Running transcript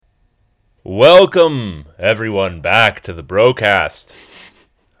Welcome, everyone, back to the Brocast.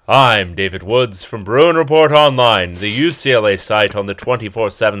 I'm David Woods from Bruin Report Online, the UCLA site on the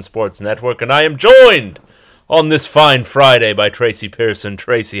 24/7 Sports Network, and I am joined on this fine Friday by Tracy Pearson.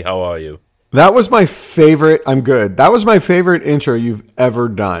 Tracy, how are you? That was my favorite. I'm good. That was my favorite intro you've ever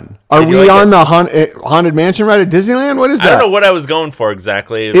done. Are we like on the Haunted Mansion ride at Disneyland? What is that? I don't know what I was going for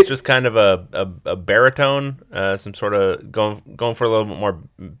exactly. It's just kind of a baritone, some sort of going for a little bit more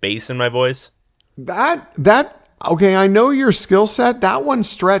bass in my voice. Okay, I know your skill set. That one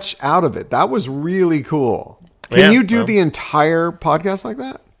stretched out of it. That was really cool. Can you do the entire podcast like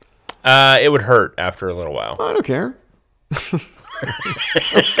that? It would hurt after a little while. I don't care.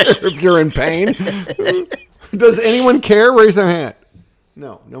 If you're in pain. Does anyone care? Raise their hand.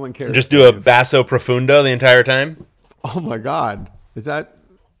 No one cares. Just do a basso profundo the entire time? Oh my God. Is that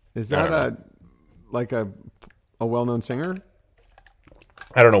a well-known singer?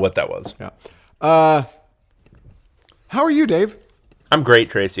 I don't know what that was. Yeah. How are you, Dave? I'm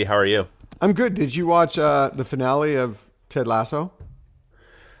great, Tracy. How are you? I'm good. Did you watch the finale of Ted Lasso?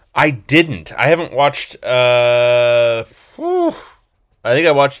 I didn't. I haven't watched. I think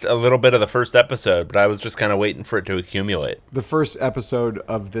I watched a little bit of the first episode, but I was just kind of waiting for it to accumulate. The first episode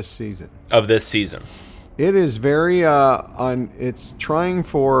of this season. It is very it's trying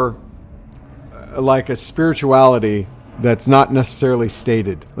for like a spirituality that's not necessarily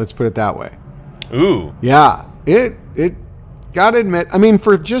stated. Let's put it that way. Ooh. Yeah. It gotta admit, I mean,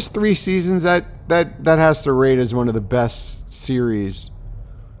 for just 3 seasons, that has to rate as one of the best series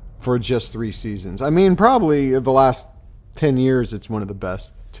for just 3 seasons. I mean, probably the last 10 years, it's one of the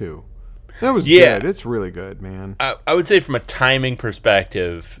best too. That was good. It's really good, man. I would say from a timing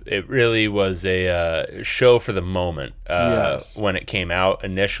perspective, it really was a show for the moment when it came out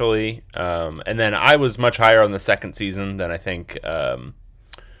initially. And then I was much higher on the second season than I think some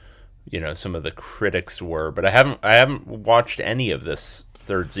of the critics were. But I haven't watched any of this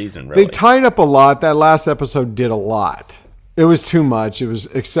third season, really. They tied up a lot. That last episode did a lot. It was too much. It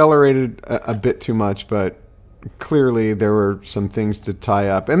was accelerated a bit too much, but clearly there were some things to tie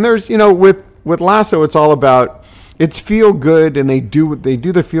up. And there's, with Lasso, it's all about, it's feel good, and they do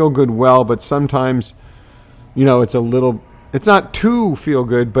the feel good well, but sometimes, it's not too feel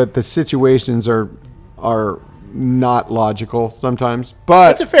good, but the situations are not logical sometimes.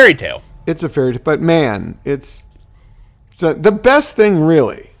 But it's a fairy tale. But man, it's the best thing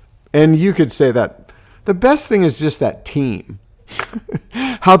really. And you could say that the best thing is just that team.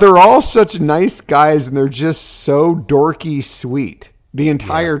 How they're all such nice guys and they're just so dorky sweet. The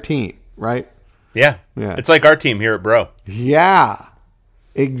entire team, right? Yeah. It's like our team here at Bro. Yeah.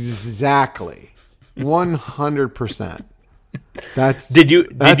 Exactly. 100%. Did you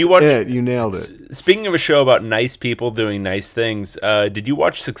watch it? You nailed it. Speaking of a show about nice people doing nice things, did you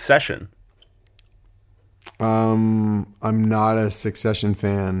watch Succession? I'm not a Succession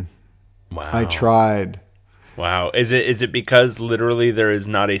fan. Wow. I tried. Wow. Is it because literally there is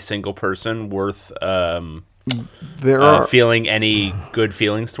not a single person worth feeling any good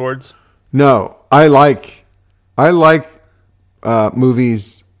feelings towards? No. I like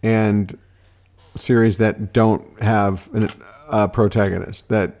movies and series that don't have a protagonist,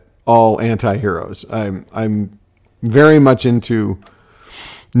 that all anti-heroes. I'm very much into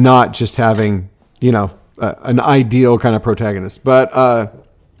not just having, an ideal kind of protagonist. But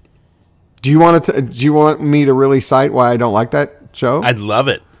do you want me to really cite why I don't like that show? I'd love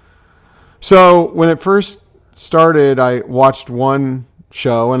it. So when it first started, I watched one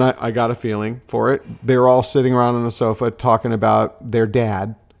show and I got a feeling for it. They were all sitting around on a sofa talking about their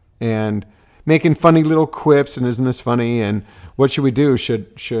dad and making funny little quips. And isn't this funny? And what should we do?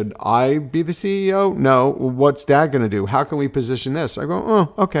 Should I be the CEO? No. What's dad going to do? How can we position this? I go,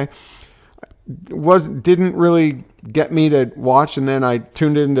 oh, okay. Didn't really get me to watch, and then I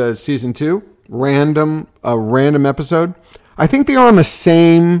tuned into season 2, a random episode. I think they are on the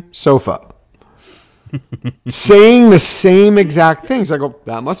same sofa, saying the same exact things. I go,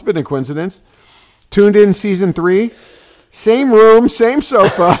 that must have been a coincidence. Tuned in season 3, same room, same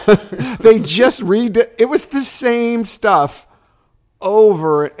sofa. They just it was the same stuff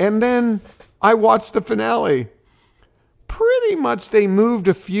over, and then I watched the finale. Pretty much they moved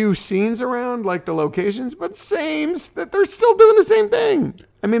a few scenes around, like the locations, but that they're still doing the same thing.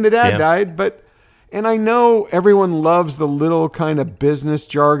 I mean, the dad died, and I know everyone loves the little kind of business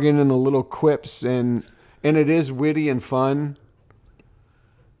jargon and the little quips, and it is witty and fun.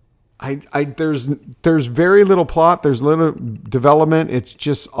 There's very little plot. There's little development. It's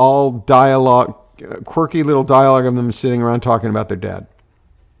just all dialogue, quirky little dialogue of them sitting around talking about their dad.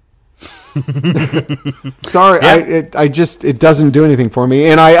 Sorry, Yeah. it doesn't do anything for me,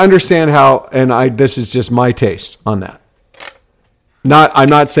 and I understand how. And this is just my taste on that. I'm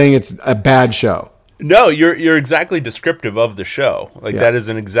not saying it's a bad show. No, you're exactly descriptive of the show. Like, Yeah. that is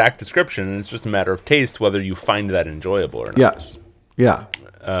an exact description, and it's just a matter of taste whether you find that enjoyable or not. Yes. Yeah.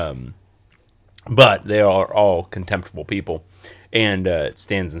 But they are all contemptible people, and it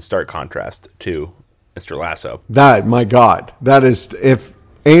stands in stark contrast to Mr. Lasso. My God, that is if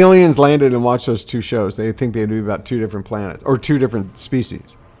aliens landed and watched those two shows, they think they'd be about two different planets or two different species.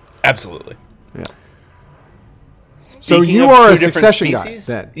 Absolutely. Yeah. So Speaking you of are two a different Succession species-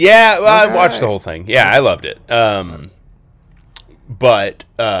 guy then? Yeah, well, Okay. I watched the whole thing. Yeah, I loved it. But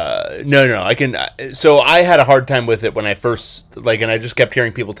no, I can. So I had a hard time with it when I first and I just kept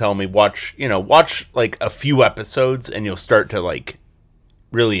hearing people tell me watch like a few episodes and you'll start to like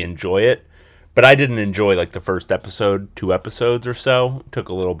really enjoy it. But I didn't enjoy like the first episode, 2 episodes or so. It took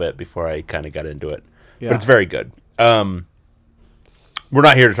a little bit before I kind of got into it. Yeah. But it's very good. We're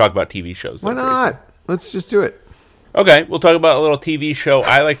not here to talk about TV shows. Why though, Tracy. not? Let's just do it. Okay, we'll talk about a little TV show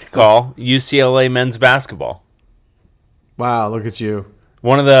I like to call UCLA men's basketball. Wow, look at you.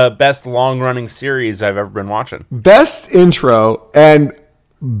 One of the best long-running series I've ever been watching. Best intro and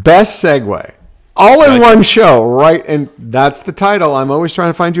best segue. All in one show, right? And that's the title. I'm always trying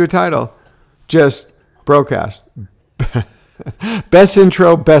to find you a title. Just broadcast. Best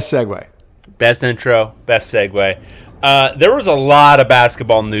intro, best segue. Best intro, best segue. There was a lot of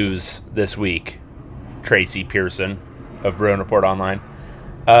basketball news this week. Tracy Pearson of Bruin Report Online.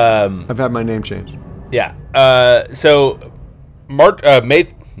 I've had my name changed. Yeah. So May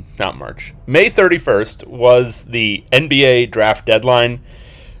 31st was the NBA draft deadline.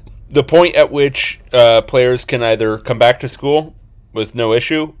 The point at which players can either come back to school with no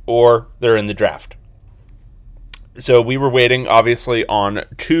issue or they're in the draft. So we were waiting, obviously, on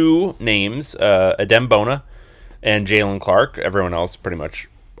 2 names, Adem Bona and Jalen Clark. Everyone else pretty much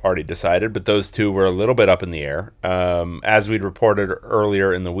already decided, but those 2 were a little bit up in the air. As we'd reported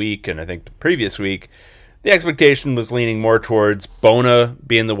earlier in the week, and I think the previous week, the expectation was leaning more towards Bona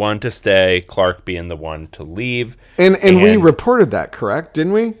being the one to stay, Clark being the one to leave. And we reported that, correct?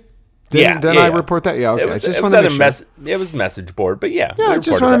 Didn't we? Didn't I report that? Yeah, okay. It was message board, but yeah. Yeah, I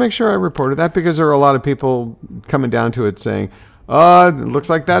just want to make sure I reported that because there are a lot of people coming down to it saying, it looks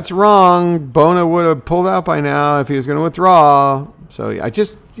like that's wrong. Bona would have pulled out by now if he was going to withdraw. So I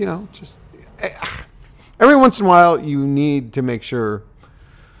just every once in a while you need to make sure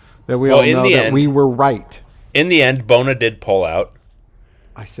that we all know that we were right. In the end, Bona did pull out.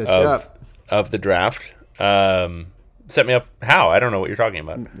 I set you up. Of the draft. Set me up how? I don't know what you're talking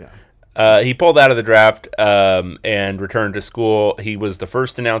about. Yeah. He pulled out of the draft and returned to school. He was the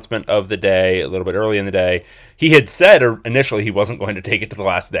first announcement of the day, a little bit early in the day. He had said initially he wasn't going to take it to the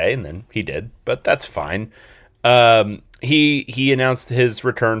last day, and then he did, but that's fine. He announced his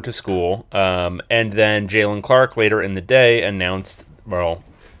return to school, and then Jalen Clark later in the day announced, it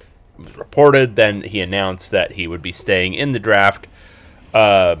was reported, then he announced that he would be staying in the draft.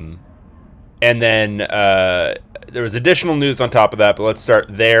 And then there was additional news on top of that, but let's start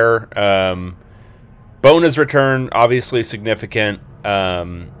there. Bona's return, obviously significant.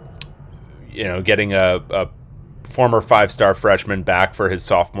 Getting a former 5-star freshman back for his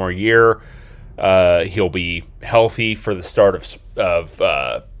sophomore year. He'll be healthy for the start of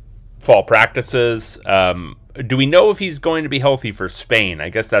fall practices. Do we know if he's going to be healthy for Spain? I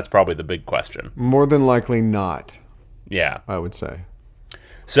guess that's probably the big question. More than likely not. Yeah. I would say.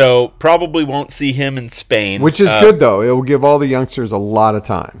 So probably won't see him in Spain. Which is good, though. It will give all the youngsters a lot of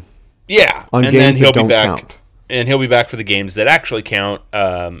time. Yeah. On and games then he'll that be don't back. count. And he'll be back for the games that actually count.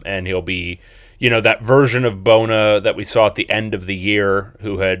 And he'll be, that version of Bona that we saw at the end of the year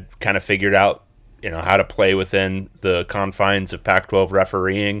who had kind of figured out, how to play within the confines of Pac-12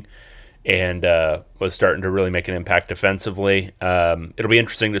 refereeing and was starting to really make an impact defensively. It'll be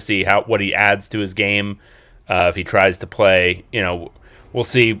interesting to see what he adds to his game if he tries to play, We'll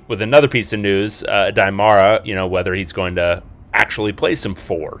see with another piece of news, Daimara, whether he's going to actually play some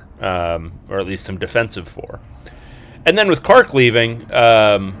 4, or at least some defensive 4. And then with Clark leaving,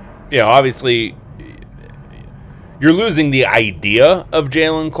 obviously you're losing the idea of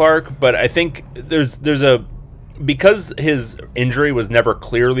Jalen Clark, but I think because his injury was never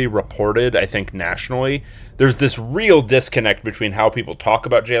clearly reported, I think nationally, there's this real disconnect between how people talk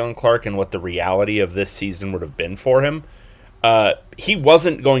about Jalen Clark and what the reality of this season would have been for him. He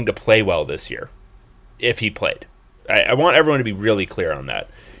wasn't going to play well this year if he played. I want everyone to be really clear on that.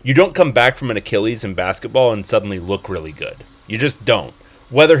 You don't come back from an Achilles in basketball and suddenly look really good. You just don't.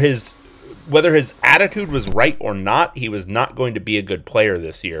 Whether his whether his attitude was right or not, he was not going to be a good player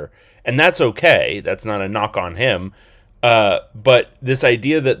this year. And that's okay. That's not a knock on him. But this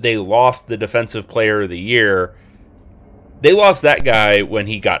idea that they lost the defensive player of the year, they lost that guy when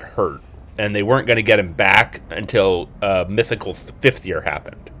he got hurt. And they weren't going to get him back until mythical fifth year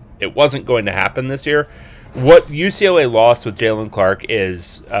happened. It wasn't going to happen this year. What UCLA lost with Jaylen Clark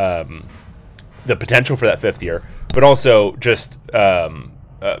is the potential for that fifth year, but also just a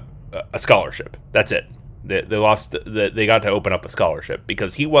scholarship. That's it. They lost. They got to open up a scholarship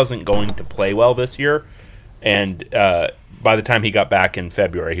because he wasn't going to play well this year, and by the time he got back in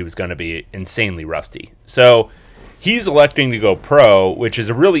February, he was going to be insanely rusty. So he's electing to go pro, which is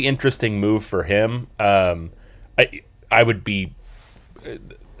a really interesting move for him. I would be.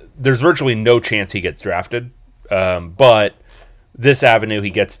 There's virtually no chance he gets drafted, but this avenue he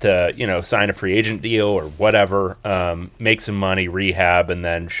gets to sign a free agent deal or whatever, make some money, rehab, and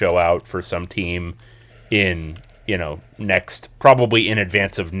then show out for some team in probably in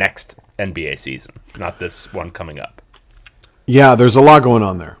advance of next NBA season, not this one coming up. Yeah, there's a lot going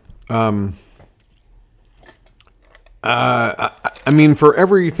on there. I mean, for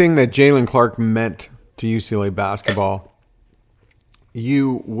everything that Jaylen Clark meant to UCLA basketball,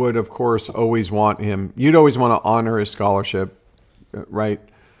 you would, of course, always want him. You'd always want to honor his scholarship, right?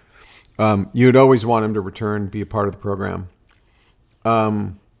 You'd always want him to return, be a part of the program.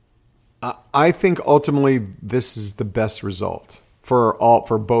 I think ultimately this is the best result for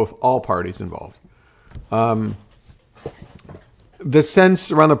all parties involved. The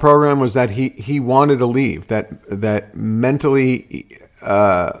sense around the program was that he wanted to leave, that mentally,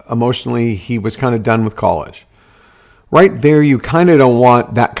 emotionally, he was kind of done with college. Right there, you kind of don't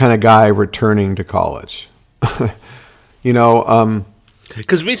want that kind of guy returning to college.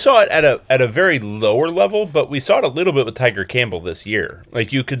 Because we saw it at a very lower level, but we saw it a little bit with Tiger Campbell this year.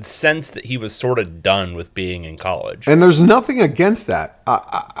 Like, you could sense that he was sort of done with being in college. And there's nothing against that.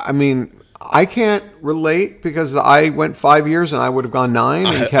 I mean, I can't relate because I went 5 years and I would have gone 9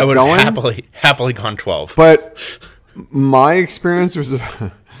 and kept going. I would have happily gone 12. But my experience was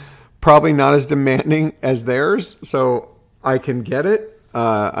probably not as demanding as theirs, so I can get it.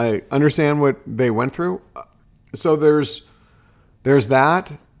 I understand what they went through. So there's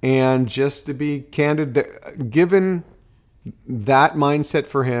that, and just to be candid, given that mindset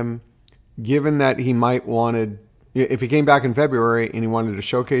for him, given that he might wanted, if he came back in February and he wanted to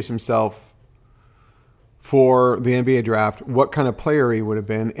showcase himself for the NBA draft, what kind of player he would have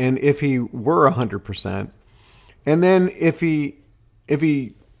been, and if he were 100%, and then if he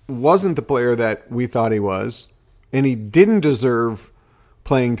wasn't the player that we thought he was, and he didn't deserve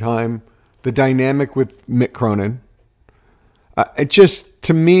playing time, the dynamic with Mick Cronin. It just,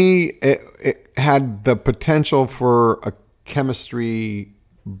 to me, it had the potential for a chemistry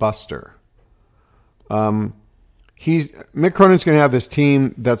buster. Mick Cronin's going to have this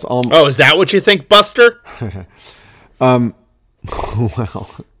team that's almost. Oh, is that what you think, Buster? Well,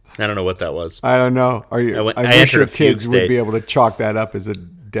 I don't know what that was. I don't know. I wish your kids would be able to chalk that up as a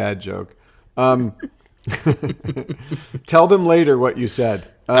dad joke. Tell them later what you said.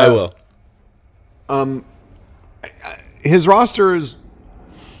 I will. His roster is,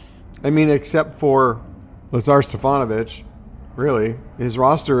 except for Lazar Stefanovic, really, his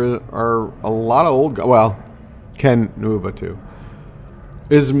roster are a lot of old guys. Well, Ken Nwuba too.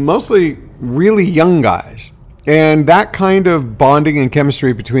 Is mostly really young guys. And that kind of bonding and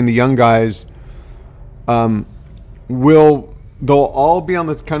chemistry between the young guys they'll all be on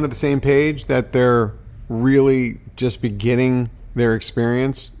the kind of the same page, that they're really just beginning their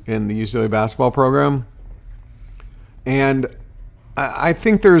experience in the UCLA basketball program. And I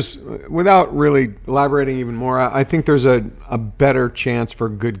think there's, without really elaborating even more, I think there's a better chance for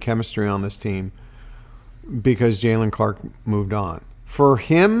good chemistry on this team because Jaylen Clark moved on. For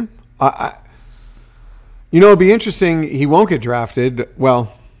him, it'll be interesting. He won't get drafted.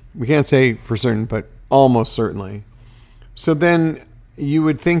 Well, we can't say for certain, but almost certainly. So then you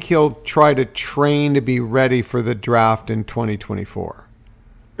would think he'll try to train to be ready for the draft in 2024.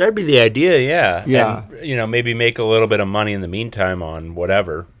 That'd be the idea, yeah. Yeah. And, maybe make a little bit of money in the meantime on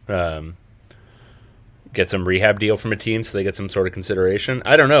whatever. Get some rehab deal from a team so they get some sort of consideration.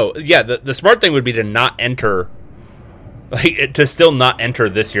 I don't know. Yeah, the smart thing would be to not enter, to still not enter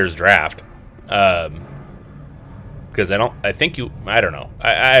this year's draft. Because I don't know.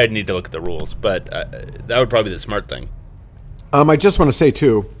 I need to look at the rules, but that would probably be the smart thing. I just want to say,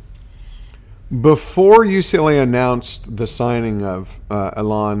 too, before UCLA announced the signing of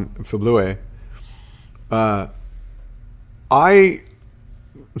Elan Fabloué,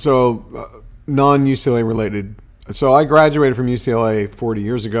 non-UCLA related. So I graduated from UCLA 40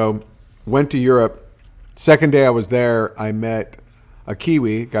 years ago. went to Europe. Second day I was there, I met a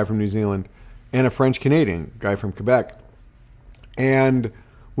Kiwi, guy from New Zealand, and a French-Canadian, guy from Quebec. And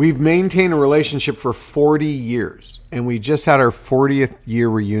we've maintained a relationship for 40 years. And we just had our 40th year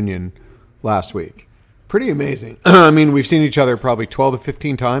reunion last week. Pretty amazing. I mean, we've seen each other probably 12 to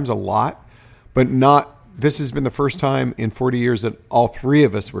 15 times, a lot. But this has been the first time in 40 years that all three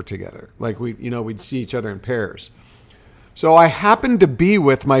of us were together. Like, we'd see each other in pairs. So I happened to be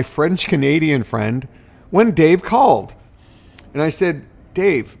with my French-Canadian friend when Dave called. And I said,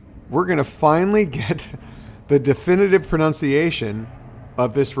 Dave, we're going to finally get the definitive pronunciation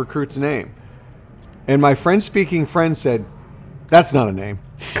of this recruit's name. And my French-speaking friend said, that's not a name.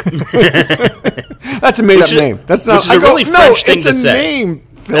 That's a made-up name. That's not a really French thing to say. It's a name,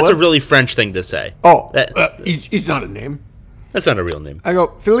 Philip. That's a really French thing to say. Oh, he's not a name. That's not a real name. I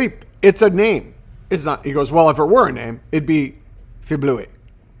go, Philippe, it's a name. It's not. He goes, well, if it were a name, it'd be Fiblouet.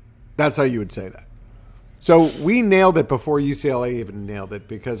 That's how you would say that. So we nailed it before UCLA even nailed it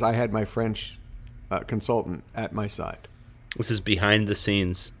because I had my French consultant at my side. This is behind the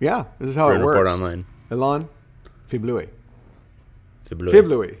scenes. Yeah, this is how Bruin it works. Report Online. Elan, Fiblouet. Fiblouet.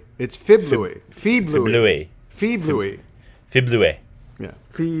 Fiblouet. It's Fiblouet. Fiblouet. Fiblouet. Fiblouet. Yeah,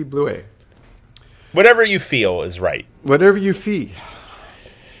 Fiblouet. Whatever you feel is right. Whatever you feel.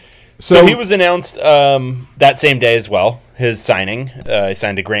 So he was announced that same day as well, his signing. He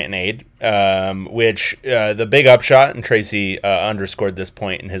signed a grant and aid, which the big upshot, and Tracy underscored this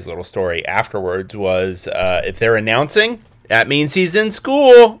point in his little story afterwards, was if they're announcing, that means he's in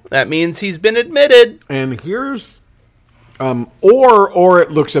school. That means he's been admitted. And here's, or it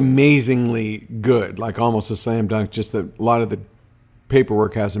looks amazingly good, like almost a slam dunk, just that a lot of the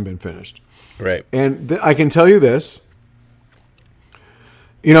paperwork hasn't been finished. Right. And I can tell you this.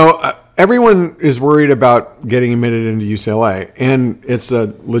 You know, everyone is worried about getting admitted into UCLA, and it's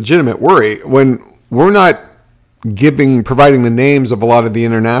a legitimate worry when we're not providing the names of a lot of the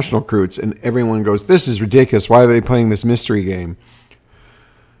international recruits, and everyone goes, this is ridiculous. Why are they playing this mystery game?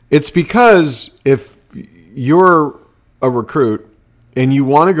 It's because if you're a recruit and you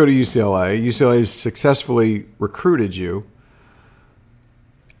want to go to UCLA has successfully recruited you,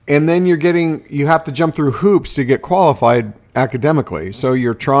 and then you have to jump through hoops to get qualified academically. So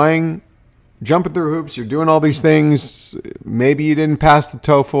you're jumping through hoops, you're doing all these things. Maybe you didn't pass the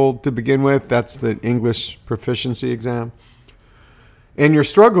TOEFL to begin with. That's the English proficiency exam. And you're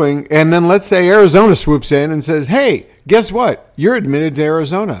struggling. And then let's say Arizona swoops in and says, hey, guess what? You're admitted to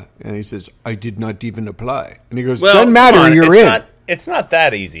Arizona. And he says, I did not even apply. And he goes, doesn't matter, you're in. It's not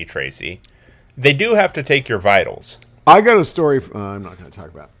that easy, Tracy. They do have to take your vitals. I got a story I'm not going to talk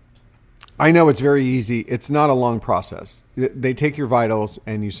about. I know it's very easy. It's not a long process. They take your vitals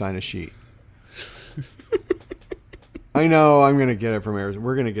and you sign a sheet. I know I'm going to get it from Arizona.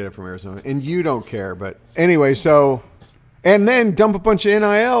 We're going to get it from Arizona. And you don't care. But anyway, and then dump a bunch of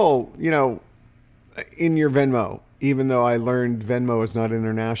NIL, in your Venmo, even though I learned Venmo is not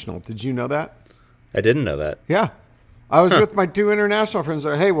international. Did you know that? I didn't know that. Yeah. I was with my two international friends.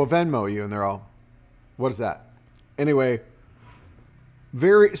 They're, hey, we'll Venmo you. And they're all, what is that? Anyway.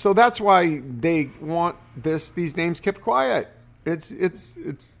 So that's why they want these names kept quiet. It's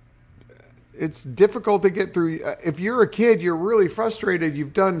difficult to get through. If you're a kid, you're really frustrated.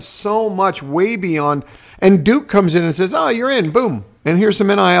 You've done so much way beyond. And Duke comes in and says, "Oh, you're in. Boom. And here's some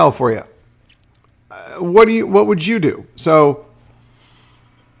NIL for you." What would you do? So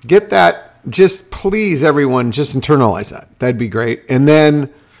get that. Just please, everyone, just internalize that. That'd be great. And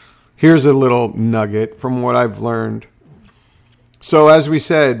then here's a little nugget from what I've learned. So as we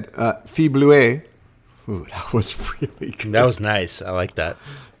said, Fiblouet. Ooh, that was really good. That was nice. I like that.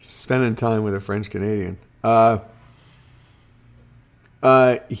 Spending time with a French Canadian. From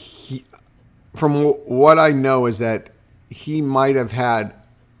what I know is that he might have had.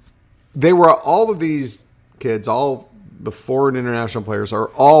 They were all of these kids, all the foreign international players, are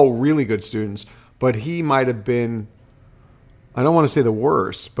all really good students, but he might have been. I don't want to say the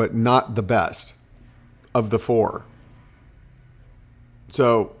worst, but not the best of the four.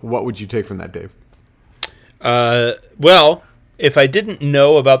 So, what would you take from that, Dave? Well, if I didn't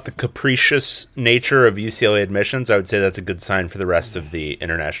know about the capricious nature of UCLA admissions, I would say that's a good sign for the rest of the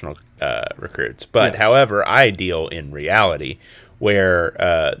international recruits. But, yes. However, I deal in reality where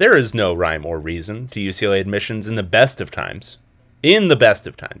there is no rhyme or reason to UCLA admissions in the best of times.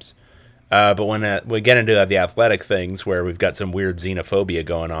 But when we get into the athletic things where we've got some weird xenophobia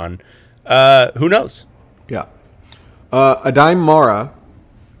going on, who knows? Yeah. Adime Mara.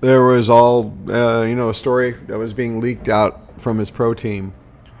 There was a story that was being leaked out from his pro team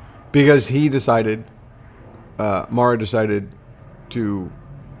because Mara decided to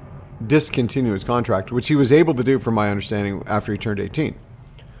discontinue his contract, which he was able to do, from my understanding, after he turned 18.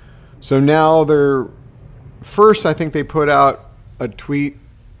 So now first, I think they put out a tweet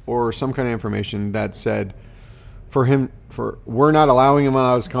or some kind of information that said we're not allowing him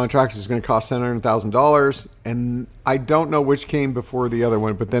out of his contract. It's going to cost $700,000. And I don't know which came before the other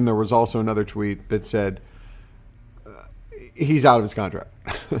one, but then there was also another tweet that said he's out of his contract.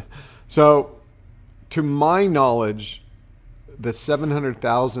 So to my knowledge, the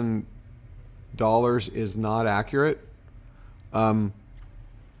 $700,000 is not accurate.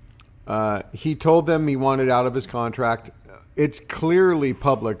 He told them he wanted out of his contract. It's clearly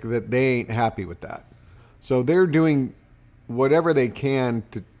public that they ain't happy with that. So they're doing whatever they can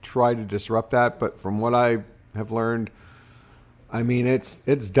to try to disrupt that. But from what I have learned, I mean, it's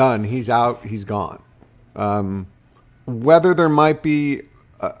done. He's out. He's gone. Whether there might be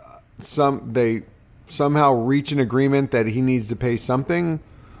they somehow reach an agreement that he needs to pay something,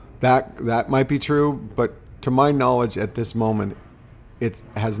 that might be true. But to my knowledge, at this moment, it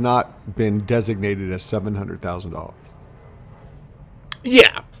has not been designated as $700,000.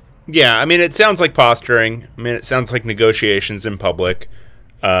 Yeah. Yeah, I mean, it sounds like posturing. I mean, it sounds like negotiations in public.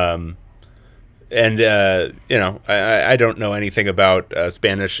 I don't know anything about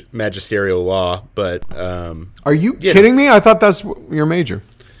Spanish magisterial law, but... Are you kidding me? I thought that's your major.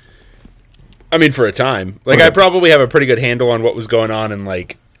 I mean, for a time. Like, okay. I probably have a pretty good handle on what was going on in,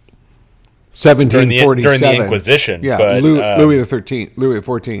 like... 1747. During the Inquisition. Yeah, but, Louis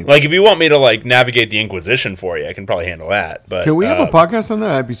XIV. Like, if you want me to, like, navigate the Inquisition for you, I can probably handle that. But can we have a podcast on that?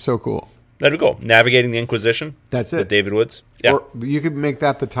 That'd be so cool. That'd be cool. Navigating the Inquisition. That's it. With David Woods. Yeah. Or you could make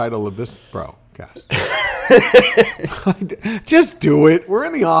that the title of this broadcast. Just do it. We're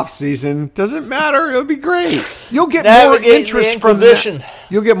in the off season. Doesn't matter. It'll be great. You'll get more interest from that.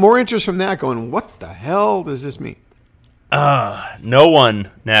 You'll get more interest from that going, what the hell does this mean? No one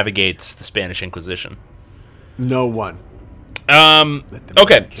navigates the Spanish Inquisition. No one.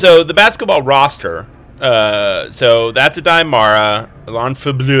 Okay, so the basketball roster. So that's Aday Mara.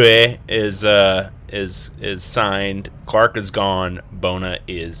 L'Enfant is signed. Clark is gone. Bona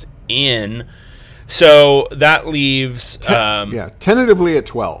is in. So that leaves... tentatively at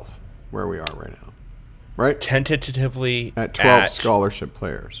 12, where we are right now. Right? Tentatively at 12 scholarship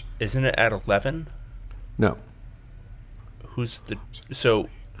players. Isn't it at 11? No. Who's the... So...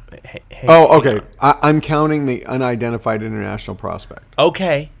 okay. I'm counting the unidentified international prospect.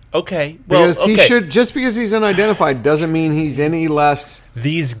 Okay. Well, because he should... Just because he's unidentified doesn't mean he's any less...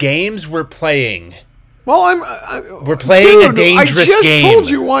 These games we're playing... Well, we're playing a dangerous game. I just told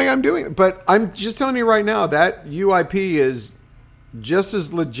you why I'm doing it, but I'm just telling you right now that UIP is just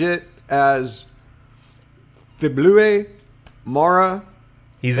as legit as Fiblué, Mara.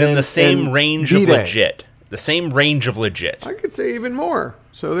 He's in the same range of legit. The same range of legit. I could say even more.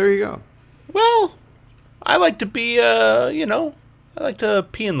 So there you go. Well, I like to be, I like to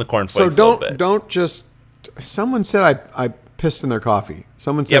pee in the cornflakes a little bit. Don't just... Someone said I pissed in their coffee.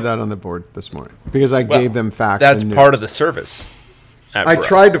 Someone said that on the board this morning because I gave them facts. That's and part of the service. I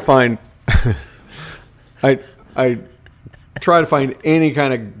tried to find... I try to find any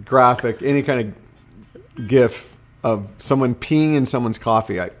kind of graphic, any kind of GIF of someone peeing in someone's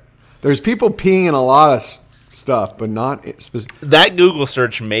coffee. There's people peeing in a lot of stuff, but not specific. That Google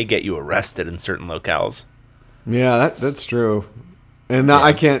search may get you arrested in certain locales. Yeah, that's true. And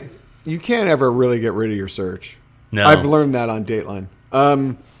I can't. You can't ever really get rid of your search. No, I've learned that on Dateline.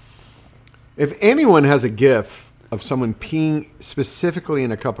 If anyone has a GIF of someone peeing specifically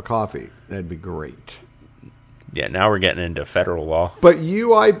in a cup of coffee, that'd be great. Yeah, now we're getting into federal law. But the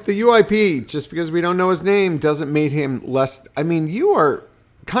UIP, just because we don't know his name, doesn't make him less. I mean, you are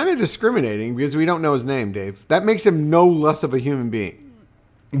kind of discriminating because we don't know his name, Dave. That makes him no less of a human being.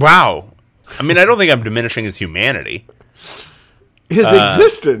 Wow. I mean, I don't think I'm diminishing his humanity. His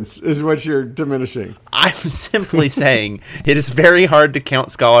existence is what you're diminishing. I'm simply saying it is very hard to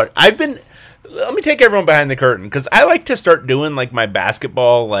count scholar. Let me take everyone behind the curtain because I like to start doing like my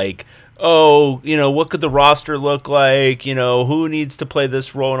basketball, like, what could the roster look like? Who needs to play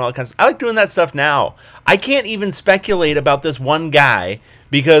this role and all that kind of stuff. I like doing that stuff now. I can't even speculate about this one guy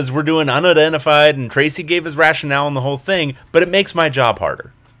because we're doing unidentified and Tracy gave his rationale and the whole thing, but it makes my job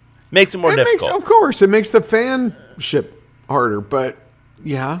harder. Makes it more difficult. Of course, it makes the fanship harder, but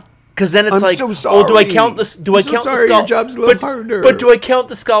yeah. Because then it's so sorry. do I count this? Do I count the your job's a little harder. But do I count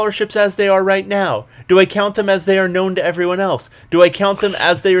the scholarships as they are right now? Do I count them as they are known to everyone else? Do I count them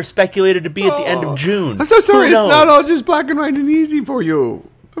as they are speculated to be at the end of June? I'm so sorry. It's not all just black and white and easy for you.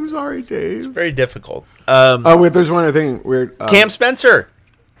 I'm sorry, Dave. It's very difficult. Wait, there's one other thing weird. Cam Spencer.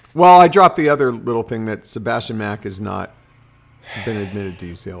 Well, I dropped the other little thing that Sebastian Mack is not been admitted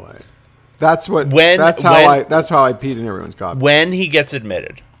to UCLA. That's what. When- that's how I peed in everyone's copy. When he gets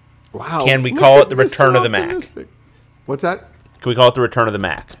admitted, Wow. can we Look call at it the return Mr. of the Mac? Optimistic. What's that? can we call it the return of the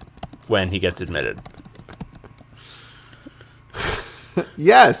Mac when he gets admitted?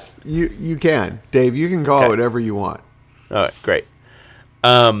 Yes, you can, Dave. You can call it Okay. whatever you want. All right, great.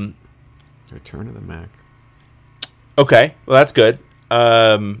 Return of the Mac. Okay, well that's good.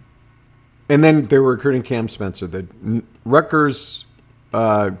 And then they were recruiting Cam Spencer, the Rutgers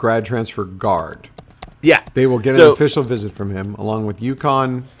grad transfer guard. Yeah, They will get So- an official visit from him, along with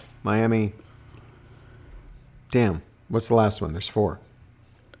UConn, Miami. Damn, what's the last one? There's 4.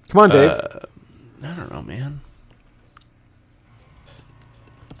 Come on, Dave. I don't know, man.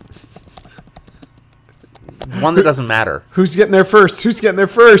 One that doesn't matter. Who's getting there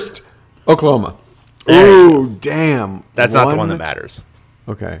first? Oklahoma. There you Ooh, damn. That's not the one that matters.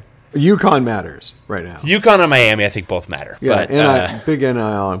 Okay. UConn matters right now. UConn and Miami, I think, both matter. Yeah, but, big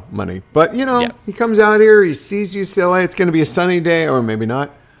NIL money. But, Yeah. he comes out here, he sees UCLA, it's going to be a sunny day, or maybe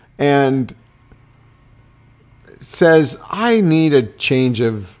not, and says, I need a change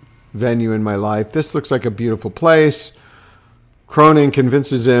of venue in my life. This looks like a beautiful place. Cronin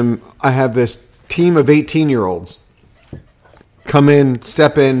convinces him, I have this team of 18-year-olds. Come in,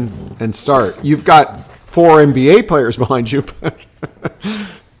 step in, and start. You've got 4 NBA players behind you.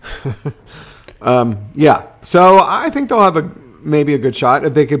 Yeah. So I think they'll have maybe a good shot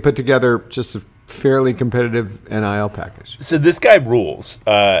if they could put together just a fairly competitive NIL package. So this guy rules,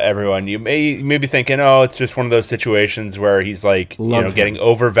 everyone. You may be thinking, oh, it's just one of those situations where he's like, Love him. getting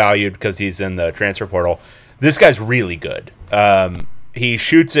overvalued because he's in the transfer portal. This guy's really good. He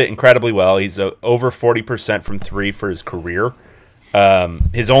shoots it incredibly well. He's over 40% from 3 for his career.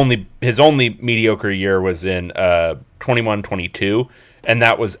 His only mediocre year was in 21-22, and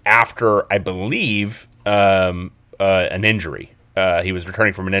that was after, I believe, an injury. He was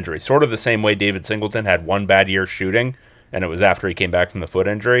returning from an injury, sort of the same way David Singleton had one bad year shooting, and it was after he came back from the foot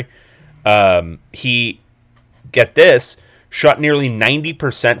injury. He, get this, shot nearly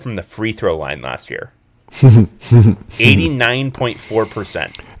 90% from the free throw line last year.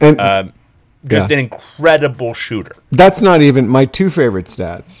 89.4%. And Just an incredible shooter. that's not even my 2 favorite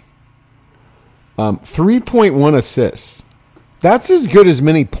stats. 3.1 assists. That's as good as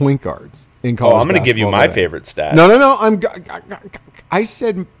many point guards in college. Oh, I'm going to give you basketball my today. favorite stat. No. I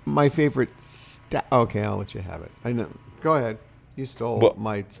said my favorite stat. Okay, I'll let you have it. I know. Go ahead. You stole Well-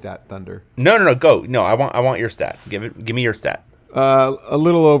 my stat thunder. No, go. No, I want your stat. Give me your stat. A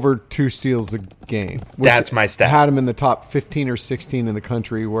little over 2 steals a game. which That's my stat. Had him in the top 15 or 16 in the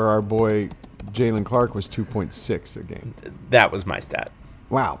country, where our boy Jalen Clark was 2.6 a game. That was my stat.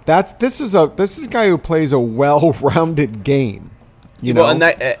 Wow, this is a guy who plays a well-rounded game. You know, Well,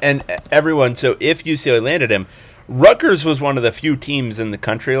 and everyone. So if UCLA landed him, Rutgers was one of the few teams in the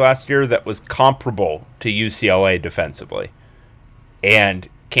country last year that was comparable to UCLA defensively, and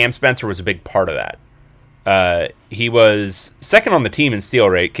Cam Spencer was a big part of that. He was second on the team in steal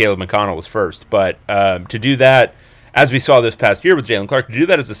rate. Caleb McConnell was first, but to do that, as we saw this past year with Jalen Clark, to do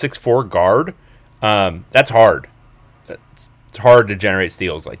that as a 6'4" guard, that's hard. It's hard to generate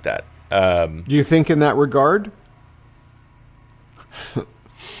steals like that. you think in that regard?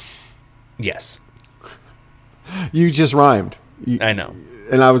 Yes, You just rhymed. I know.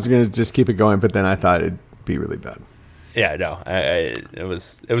 And I was going to just keep it going, but then I thought it'd be really bad. Yeah, no, it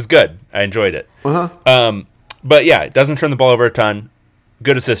was good. I enjoyed it. But yeah, it doesn't turn the ball over a ton.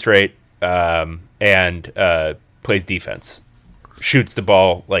 Good assist rate, and plays defense. Shoots the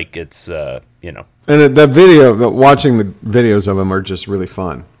ball like it's And watching the videos of him are just really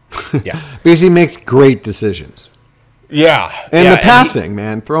fun. Yeah. Because he makes great decisions. Yeah, And yeah, the passing,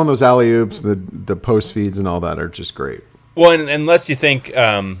 man, throwing those alley-oops, the post feeds and all that are just great. Well, and unless you think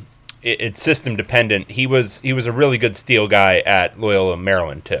it's system dependent, he was a really good steal guy at Loyola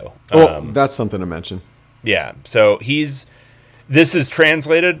Maryland too. That's something to mention. Yeah, so this is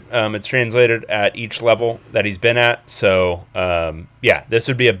translated. It's translated at each level that he's been at. So yeah, this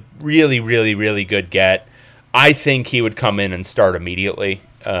would be a really, really, really good get. I think he would come in and start immediately.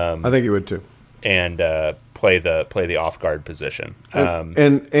 I think he would too. And play the off guard position.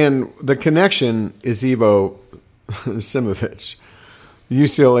 And the connection is Ivo Simovic,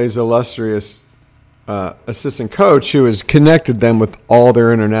 UCLA's illustrious assistant coach, who has connected them with all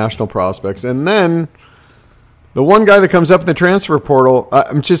their international prospects. And then the one guy that comes up in the transfer portal,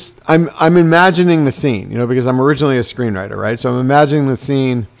 I'm imagining the scene, because I'm originally a screenwriter, right? So I'm imagining the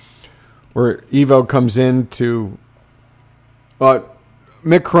scene where Ivo comes in to.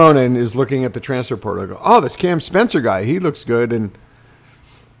 Mick Cronin is looking at the transfer portal. I go, oh, this Cam Spencer guy. He looks good. And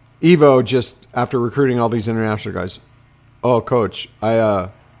Ivo, just after recruiting all these international guys, Oh, coach, I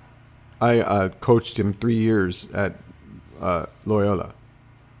coached him 3 years at Loyola.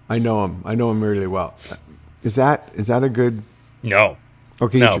 I know him. I know him really well. Is that a good? No.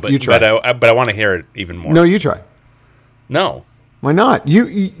 Okay, No, you try. but I want to hear it even more. No, you try. No. Why not?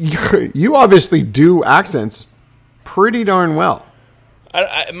 You obviously do accents pretty darn well.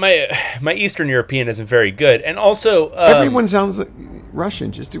 My Eastern European isn't very good, and also Everyone sounds like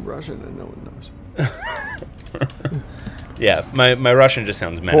Russian. Just do Russian, and no one knows. yeah, my Russian just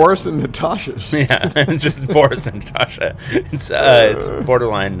sounds menacing. Boris and Natasha. Yeah, it's just Boris and Natasha. It's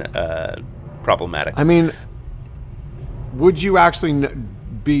borderline problematic. I mean, would you actually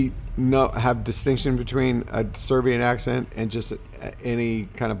have distinction between a Serbian accent and just any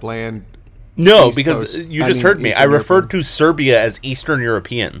kind of bland? No, East because Coast- you just heard me. Eastern I referred European. to Serbia as Eastern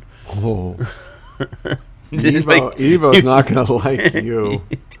European. Oh, Like, Evo's not going to like you.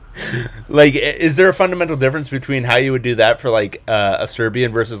 like, is there a fundamental difference between how you would do that for like a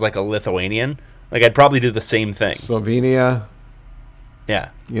Serbian versus like a Lithuanian? Like, I'd probably do the same thing. Slovenia, Yeah,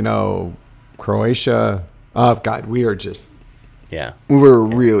 Croatia. Oh, God, we're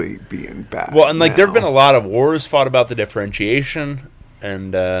really being bad. Well, and like there have been now. a lot of wars fought about the differentiation,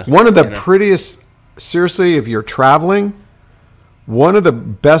 and One of the prettiest, seriously, if you're traveling, one of the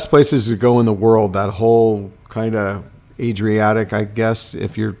best places to go in the world, that whole kind of Adriatic, I guess,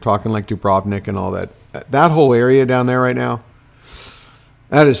 if you're talking like Dubrovnik and all that, that whole area down there right now,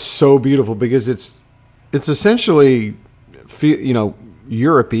 that is so beautiful because it's essentially,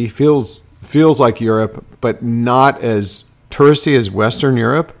 Europe-y, feels like Europe, but not as touristy as Western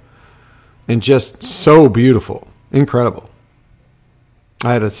Europe, and just so beautiful, incredible.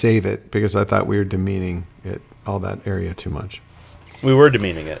 I had to save it because I thought we were demeaning all that area too much. we were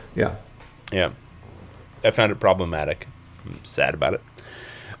demeaning it. Yeah. Yeah, I found it problematic. I'm sad about it.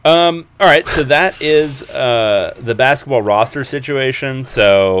 All right, so that is the basketball roster situation.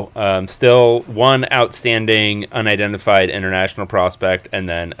 So still one outstanding unidentified international prospect, and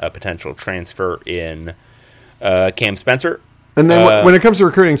then a potential transfer in Cam Spencer. And then when it comes to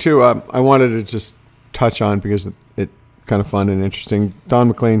recruiting too, I wanted to just touch on because it kind of fun and interesting. Don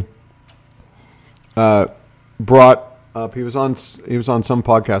McLean brought up. He was on some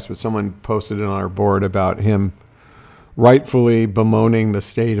podcast, but someone posted it on our board about him rightfully bemoaning the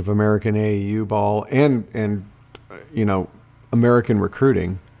state of American AAU ball and American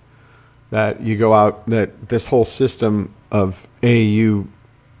recruiting. That you go out, that this whole system of AAU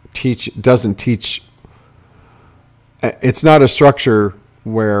doesn't teach. It's not a structure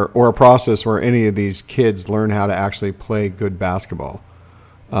or a process where any of these kids learn how to actually play good basketball.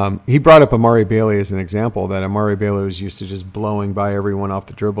 He brought up Amari Bailey as an example, that Amari Bailey was used to just blowing by everyone off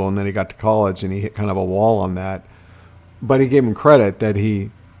the dribble, and then he got to college and he hit kind of a wall on that. But he gave him credit that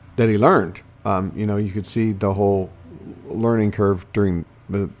he learned. You could see the whole learning curve during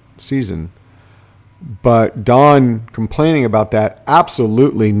the season. But Don complaining about that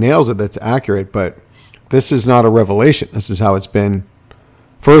absolutely nails it. That's accurate, but this is not a revelation. This is how it's been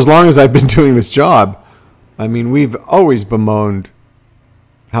for as long as I've been doing this job. I mean, we've always bemoaned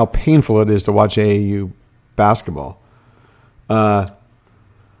how painful it is to watch AAU basketball. But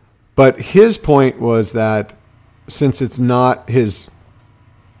his point was that since it's not his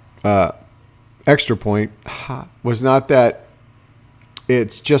extra point, was not that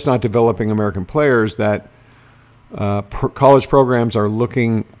it's just not developing American players, that college programs are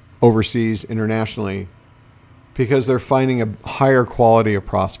looking overseas internationally because they're finding a higher quality of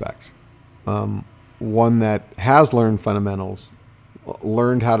prospect. One that has learned fundamentals,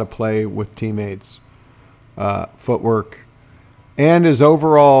 learned how to play with teammates, footwork, and is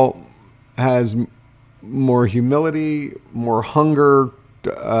overall has more humility, more hunger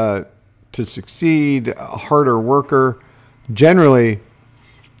to succeed, a harder worker generally.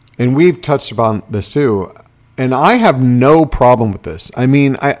 And we've touched upon this too. And I have no problem with this. I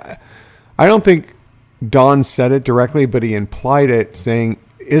mean, I don't think Don said it directly, but he implied it, saying,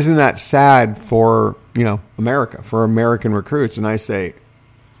 isn't that sad for, America, for American recruits? And I say,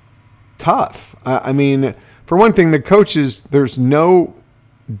 tough. I mean, for one thing, the coaches, there's no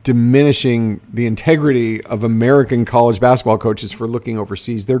diminishing the integrity of American college basketball coaches for looking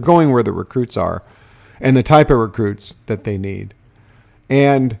overseas. They're going where the recruits are and the type of recruits that they need.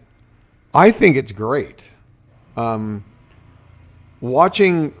 And I think it's great.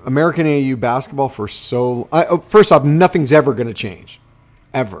 Watching American AAU basketball for first off, nothing's ever going to change.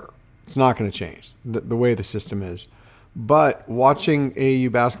 Ever. It's not going to change the way the system is. But watching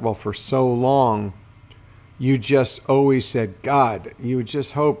AAU basketball for so long, you just always said, God, you would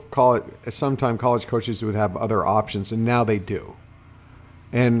just hope sometime college coaches would have other options, and now they do.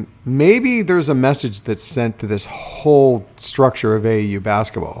 And maybe there's a message that's sent to this whole structure of AAU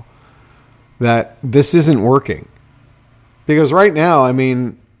basketball that this isn't working. Because right now, I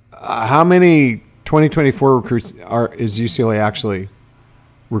mean, how many 2024 recruits is UCLA actually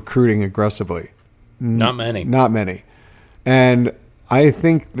recruiting aggressively? Not many. Not many. And I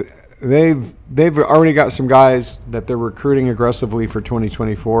think they've already got some guys that they're recruiting aggressively for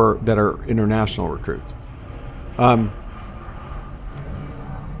 2024 that are international recruits.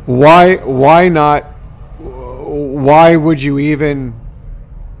 Why not? Why would you even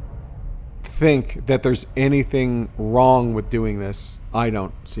think that there's anything wrong with doing this? I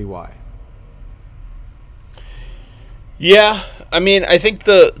don't see why. Yeah, I mean, I think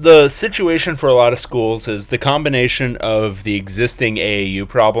the situation for a lot of schools is the combination of the existing AAU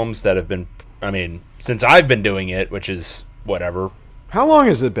problems that have been, I mean, since I've been doing it, which is whatever. How long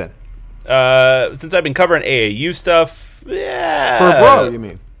has it been? Since I've been covering AAU stuff, yeah. For a bro, you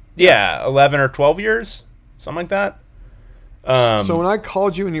mean? Yeah, 11 or 12 years, something like that. So when I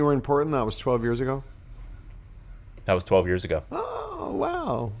called you and you were in Portland, that was 12 years ago? That was 12 years ago. Oh,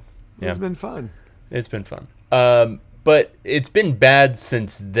 wow. Yeah. It's been fun. It's been fun. But it's been bad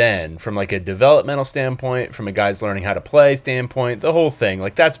since then, from like a developmental standpoint, from a guy's learning how to play standpoint, the whole thing.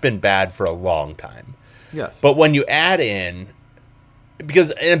 Like, that's been bad for a long time. Yes. But when you add in, and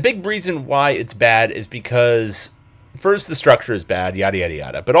a big reason why it's bad is because, first, the structure is bad, yada, yada,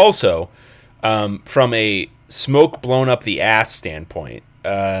 yada. But also, from a smoke blown up the ass standpoint,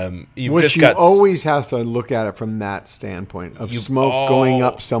 Which you always have to look at it from that standpoint of smoke going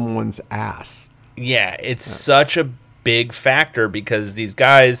up someone's ass. Yeah, it's such a big factor because these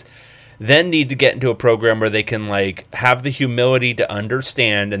guys then need to get into a program where they can like have the humility to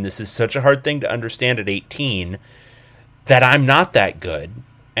understand, and this is such a hard thing to understand at 18, that I'm not that good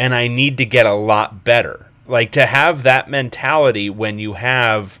and I need to get a lot better. Like, to have that mentality when you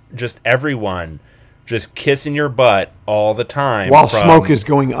have just everyone just kissing your butt all the time while smoke is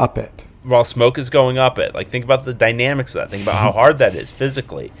going up it. While smoke is going up it. Like, think about the dynamics of that. Think about how hard that is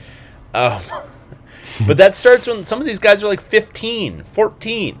physically. But that starts when some of these guys are like 15,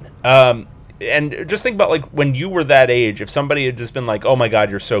 14. And just think about, like, when you were that age, if somebody had just been like, oh my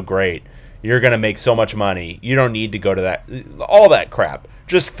God, you're so great, you're going to make so much money, you don't need to go to that, all that crap,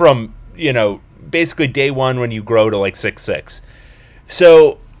 just from, you know, basically day one when you grow to like 6'6".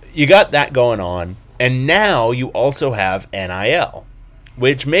 So you got that going on, and now you also have NIL,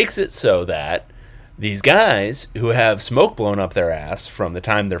 which makes it so that these guys who have smoke blown up their ass from the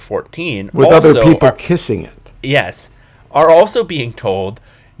time they're 14 with other people kissing it. Yes, are also being told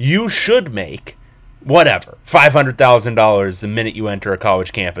you should make whatever, $500,000 the minute you enter a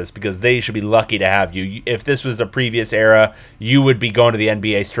college campus because they should be lucky to have you. If this was a previous era, you would be going to the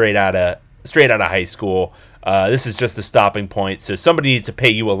NBA straight out of high school. This is just the stopping point. So somebody needs to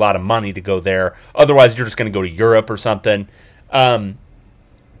pay you a lot of money to go there. Otherwise, you're just going to go to Europe or something. They've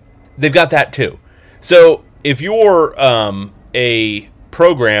got that too. So if you're a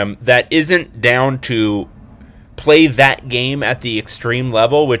program that isn't down to play that game at the extreme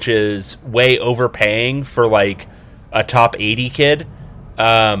level, which is way overpaying for like a top 80 kid,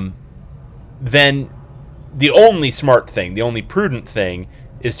 then the only smart thing, the only prudent thing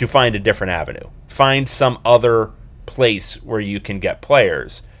is to find a different avenue. Find some other place where you can get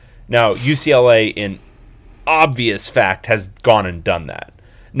players. Now, UCLA, in obvious fact, has gone and done that.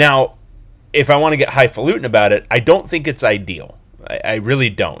 Now, if I want to get highfalutin about it, I don't think it's ideal. I really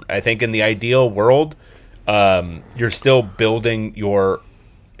don't. I think in the ideal world, you're still building your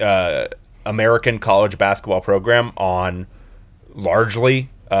American college basketball program on largely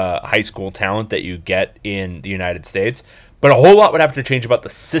high school talent that you get in the United States. But a whole lot would have to change about the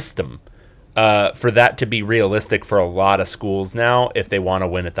system for that to be realistic for a lot of schools now if they want to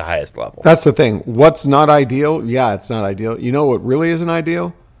win at the highest level. That's the thing. What's not ideal? Yeah, it's not ideal. You know what really isn't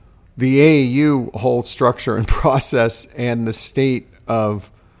ideal? The AAU whole structure and process and the state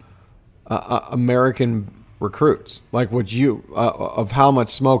of American recruits, like what of how much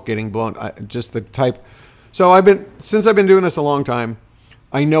smoke getting blown, just the type. So since I've been doing this a long time,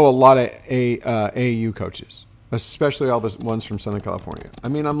 I know a lot of AAU coaches, especially all the ones from Southern California. I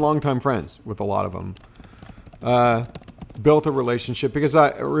mean, I'm longtime friends with a lot of them. Built a relationship because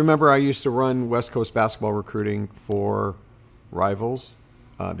I remember I used to run West Coast basketball recruiting for Rivals,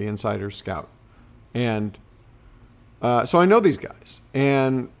 the Insider Scout. And so I know these guys.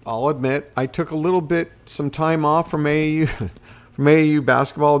 And I'll admit, I took some time off from AAU, from AAU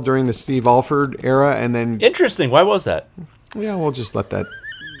basketball during the Steve Alford era. And then... Interesting. Why was that? Yeah, we'll just let that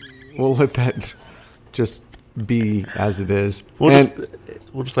just be as it is. We'll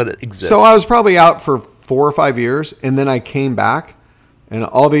just let it exist. So I was probably out for 4 or 5 years, and then I came back, And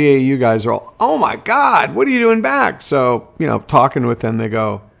all the AAU guys are all, oh my God, what are you doing back? So, talking with them, they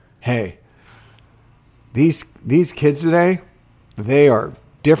go, hey, these kids today, they are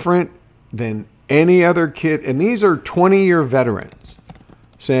different than any other kid. And these are 20-year veterans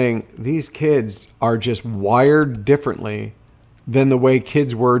saying these kids are just wired differently than the way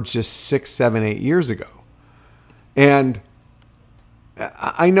kids were just 6, 7, 8 years ago. And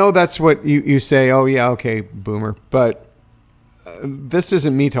I know that's what you say, oh yeah, okay, boomer. But this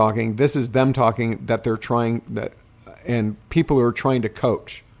isn't me talking. This is them talking that they're trying that, and people who are trying to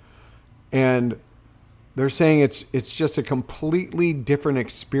coach. And they're saying it's just a completely different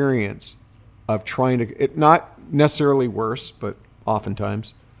experience of trying to, not necessarily worse, but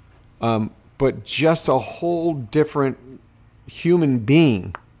oftentimes, but just a whole different human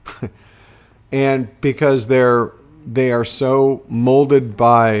being. And because they are so molded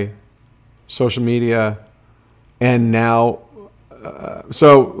by social media, and now,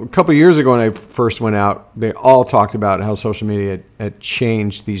 so a couple of years ago when I first went out, they all talked about how social media had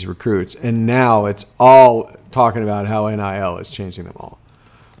changed these recruits, and now it's all talking about how NIL is changing them all.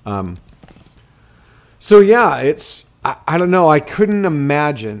 So yeah, I don't know. I couldn't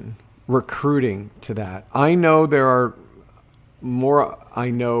imagine recruiting to that. I know there are more,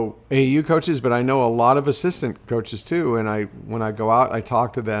 I know AAU coaches, but I know a lot of assistant coaches too. And when I go out, I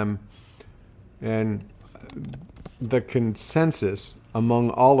talk to them, and the consensus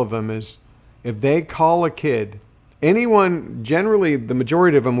among all of them is if they call a kid, anyone, generally the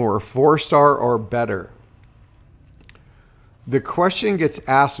majority of them were 4-star or better, the question gets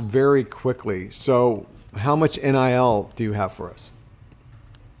asked very quickly. So how much NIL do you have for us?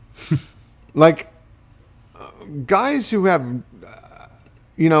 Like guys who have,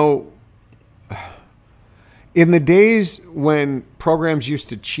 in the days when programs used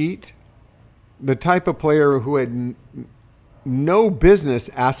to cheat, the type of player who had no business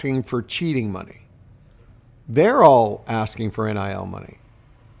asking for cheating money, they're all asking for NIL money.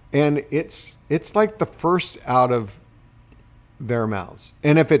 And it's like the first out of their mouths.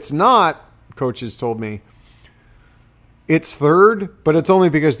 And if it's not, coaches told me, it's third, but it's only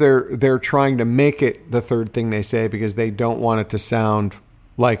because they're trying to make it the third thing they say because they don't want it to sound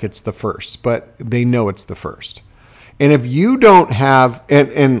like it's the first, but they know it's the first. And if you don't have,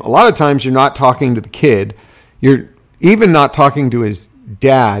 and a lot of times you're not talking to the kid, you're even not talking to his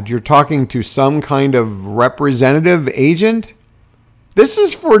dad, you're talking to some kind of representative agent. This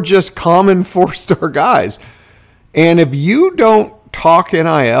is for just common 4-star guys. And if you don't talk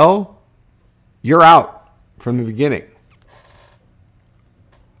NIL, you're out from the beginning.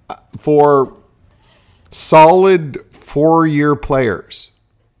 For solid 4-year players,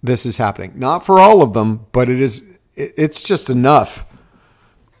 this is happening. Not for all of them, but it's just enough.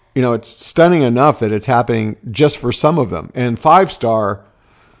 It's stunning enough that it's happening just for some of them. And 5-star,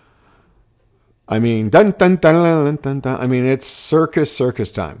 I mean, dun, dun, dun, dun, dun, dun, I mean, it's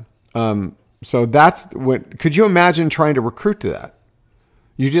circus time. So that's what, could you imagine trying to recruit to that?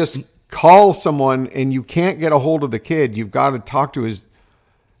 You just call someone and you can't get a hold of the kid. You've got to talk to his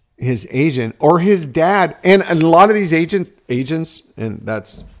agent or his dad. And a lot of these agents, and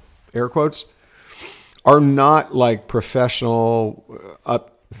that's air quotes, are not like professional,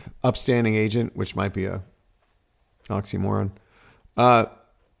 upstanding agent, which might be a oxymoron.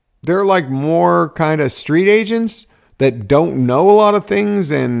 They're like more kind of street agents that don't know a lot of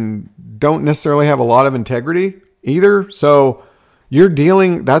things and don't necessarily have a lot of integrity either. So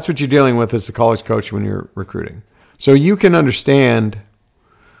that's what you're dealing with as a college coach when you're recruiting. So you can understand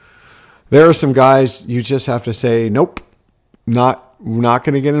there are some guys you just have to say, nope, not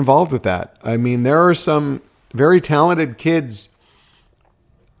going to get involved with that. I mean, there are some very talented kids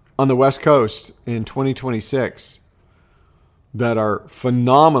on the West Coast in 2026 that are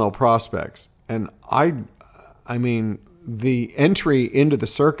phenomenal prospects. And I mean, the entry into the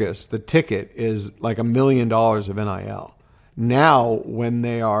circus, the ticket is like $1 million of NIL. Now, when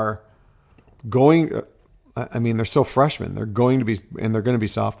they are going, I mean, they're still freshmen. They're going to be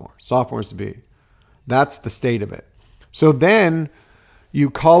sophomores to be. That's the state of it. So then you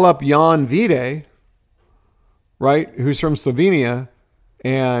call up Jan Vide, right, who's from Slovenia,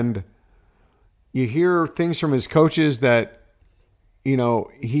 and you hear things from his coaches that,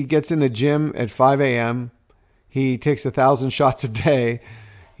 he gets in the gym at 5 a.m., he takes 1,000 shots a day,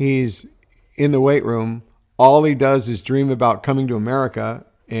 he's in the weight room, all he does is dream about coming to America,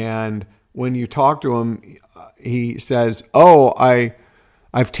 and when you talk to him, he says, oh,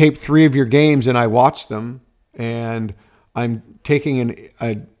 I've taped 3 of your games and I watched them, and I'm taking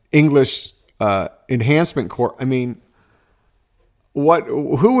an English enhancement course. I mean,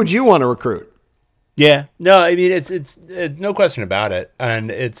 who would you want to recruit? Yeah, no, I mean it's no question about it,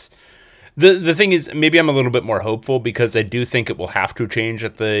 and it's the thing is maybe I'm a little bit more hopeful because I do think it will have to change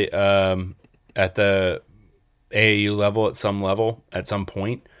at the AAU level at some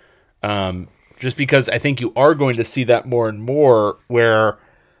point, just because I think you are going to see that more and more where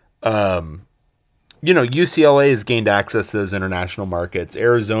UCLA has gained access to those international markets.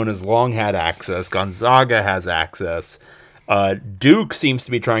 Arizona's long had access. Gonzaga has access. Duke seems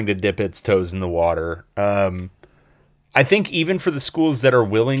to be trying to dip its toes in the water. I think even for the schools that are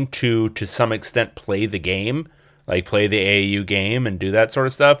willing to some extent play the game, like play the AAU game and do that sort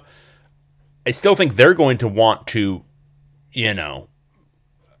of stuff, I still think they're going to want to,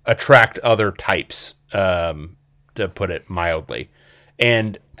 attract other types, to put it mildly.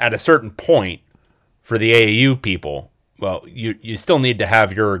 And at a certain point, for the AAU people, well, you still need to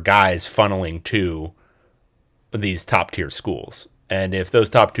have your guys funneling to these top-tier schools. And if those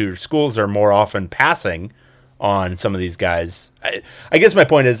top-tier schools are more often passing on some of these guys, I guess my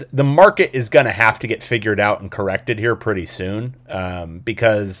point is the market is going to have to get figured out and corrected here pretty soon,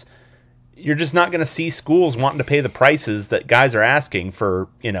 because you're just not going to see schools wanting to pay the prices that guys are asking for,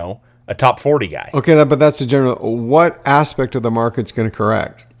 a top 40 guy. Okay, but that's a general. What aspect of the market's going to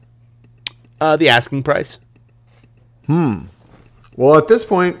correct? The asking price. Well, at this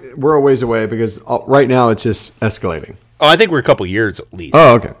point, we're a ways away because right now it's just escalating. Oh, I think we're a couple years at least.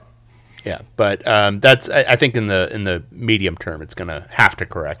 Oh, okay. Yeah, but that's I think in the medium term it's going to have to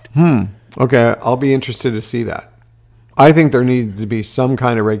correct. Okay, I'll be interested to see that. I think there needs to be some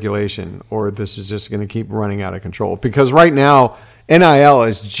kind of regulation, or this is just going to keep running out of control. Because right now, NIL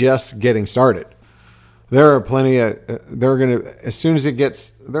is just getting started. There are plenty of, they're going to, as soon as it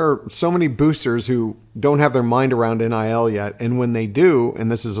gets, there are so many boosters who don't have their mind around NIL yet. And when they do, and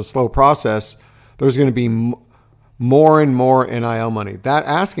this is a slow process, there's going to be more and more NIL money. That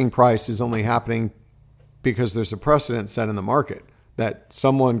asking price is only happening because there's a precedent set in the market that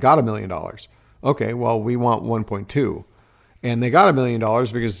someone got $1 million. Okay, well, we want 1.2. And they got $1 million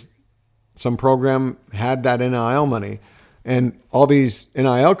because some program had that NIL money. And all these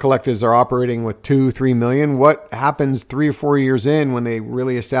NIL collectives are operating with 2-3 million. What happens 3 or 4 years in when they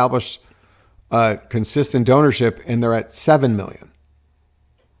really establish consistent donorship and they're at 7 million?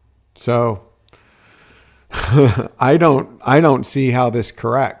 So I don't see how this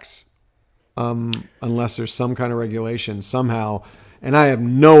corrects unless there's some kind of regulation somehow. And I have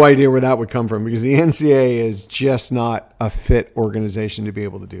no idea where that would come from because the NCAA is just not a fit organization to be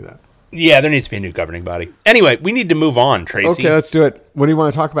able to do that. Yeah, there needs to be a new governing body. Anyway, we need to move on, Tracy. Okay, let's do it. What do you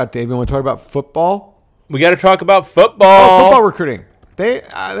want to talk about, Dave? You want to talk about football? We got to talk about football. Oh, football recruiting. They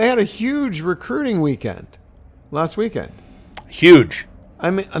had a huge recruiting weekend last weekend. Huge. I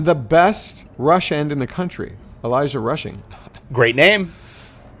mean, the best rush end in the country, Elijah Rushing. Great name.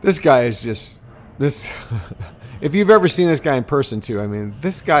 This guy is just this. If you've ever seen this guy in person, too, I mean,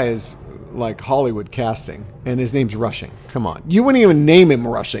 this guy is like Hollywood casting, and his name's Rushing. Come on, you wouldn't even name him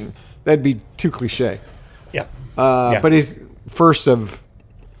Rushing. That'd be too cliche. Yeah. But he's first of,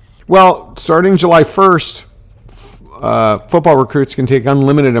 well, starting July 1st, football recruits can take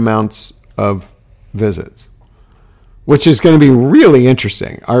unlimited amounts of visits, which is going to be really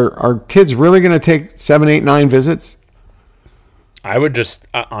interesting. Are kids really going to take 7, 8, 9 visits? I would just,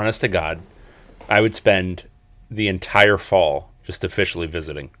 honest to God, I would spend the entire fall just officially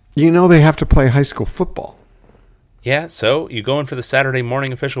visiting. They have to play high school football. Yeah, so you go in for the Saturday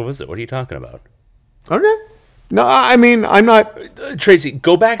morning official visit. What are you talking about? Okay. No, I mean, I'm not. Tracy,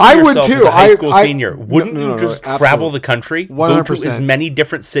 go back to I yourself would too. as a high school senior. Wouldn't no, you just absolutely. travel the country? 100%. Go to as many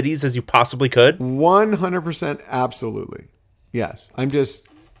different cities as you possibly could? 100% absolutely. Yes. I'm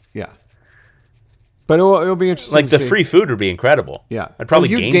just, yeah. But it'll be interesting. Like to the see. free food would be incredible. Yeah. I'd probably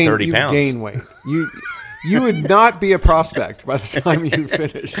You'd gain 30 pounds. You'd gain weight. You would not be a prospect by the time you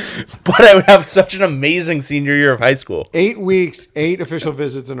finish. But I would have such an amazing senior year of high school. 8 weeks, 8 official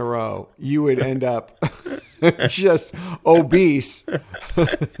visits in a row, you would end up just obese.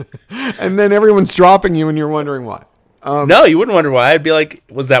 And then everyone's dropping you and you're wondering why. No, you wouldn't wonder why. I'd be like,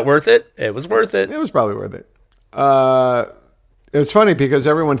 was that worth it? It was worth it. It was probably worth it. It was funny because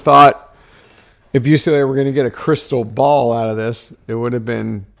everyone thought if UCLA were going to get a crystal ball out of this, it would have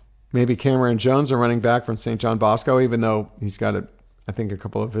been maybe Cameron Jones, a running back from St. John Bosco, even though he's got, I think, a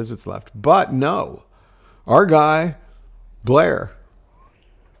couple of visits left. But no, our guy, Blair.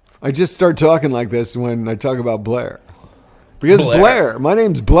 I just start talking like this when I talk about Blair. Because Blair, my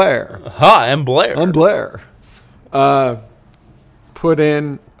name's Blair. Hi, I'm Blair. I'm Blair. Put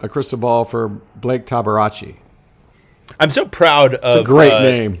in a crystal ball for Blake Tabarachi. I'm so proud of a great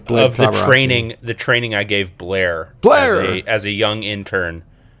name, Blake of the Tabarachi. training I gave Blair Blair as a young intern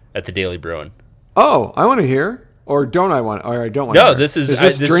at the Daily Bruin. Oh, I want to hear. Or don't I want? Or I don't want. No, to hear. this is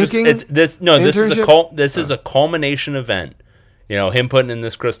this drinking. This is internship? a culmination event. You know, him putting in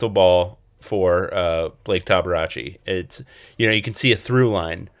this crystal ball for Blake Tabarachi. It's, you know, you can see a through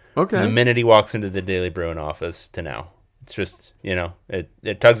line. Okay. From the minute he walks into the Daily Bruin office to now, it's just, you know,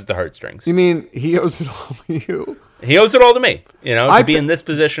 it tugs at the heartstrings. You mean he owes it all to you? He owes it all to me. You know, to be in this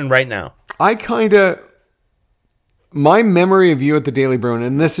position right now. My memory of you at the Daily Bruin,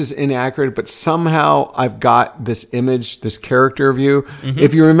 and this is inaccurate, but somehow I've got this image, this character of you. Mm-hmm.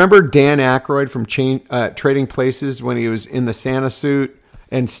 If you remember Dan Aykroyd from Trading Places when he was in the Santa suit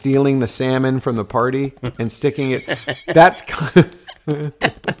and stealing the salmon from the party and sticking it, that's kind of...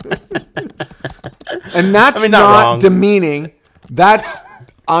 and that's not wrong. demeaning.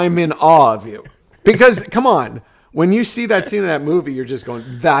 I'm in awe of you. Because, come on, when you see that scene in that movie, you're just going,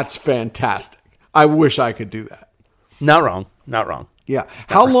 that's fantastic. I wish I could do that. Not wrong. Not wrong. Yeah.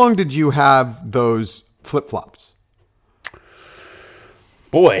 How long did you have those flip-flops?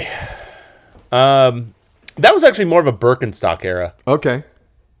 Boy. That was actually more of a Birkenstock era. Okay.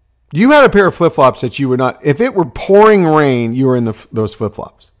 You had a pair of flip-flops that you would not... If it were pouring rain, you were in those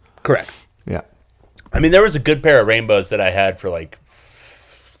flip-flops. Correct. Yeah. I mean, there was a good pair of rainbows that I had for like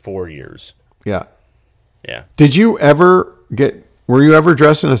 4 years. Yeah. Yeah. Did you ever were you ever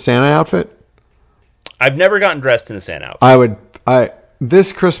dressed in a Santa outfit? I've never gotten dressed in a Santa outfit.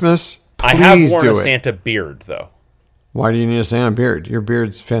 This Christmas, please I have worn do a it. Santa beard, though. Why do you need a Santa beard? Your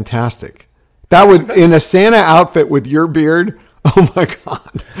beard's fantastic. That would, in a Santa outfit with your beard, oh my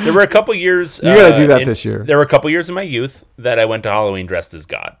God. There were a couple years... You got to do that this year. There were a couple years in my youth that I went to Halloween dressed as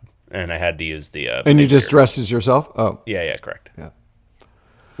God, and I had to use the... and you just beard. dressed as yourself? Oh. Yeah, correct. Yeah.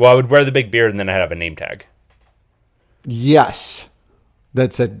 Well, I would wear the big beard, and then I'd have a name tag. Yes.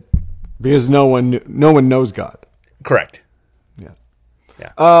 That's it. Because no one knows God. Correct.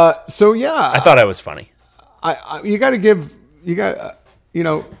 Yeah. So yeah, I thought I was funny. You got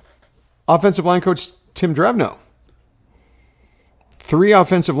offensive line coach Tim Drevno. 3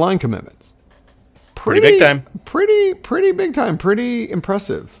 offensive line commitments. Pretty big time. Pretty big time. Pretty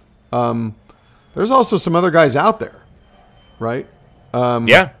impressive. There's also some other guys out there, right?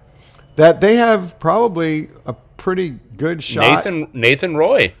 Yeah. That they have probably a pretty good shot. Nathan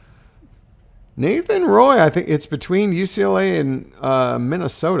Roy. Nathan Roy, I think it's between UCLA and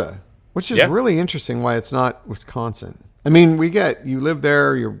Minnesota, which is really interesting why it's not Wisconsin. I mean, you live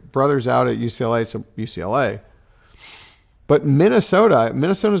there, your brother's out at UCLA, so UCLA. But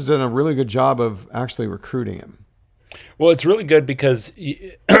Minnesota's done a really good job of actually recruiting him. Well, it's really good because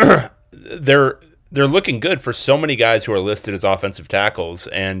they're looking good for so many guys who are listed as offensive tackles,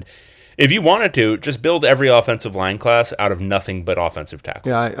 and if you wanted to, just build every offensive line class out of nothing but offensive tackles.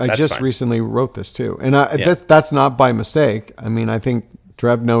 Yeah, I just recently wrote this too. And that's not by mistake. I mean, I think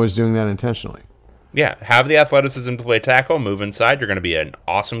Drevno is doing that intentionally. Yeah, have the athleticism to play tackle, move inside. You're going to be an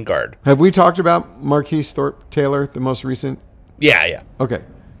awesome guard. Have we talked about Marquise Thorpe Taylor, the most recent? Yeah. Okay.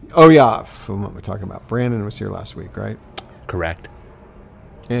 Oh, yeah. What am I talking about? Brandon was here last week, right? Correct.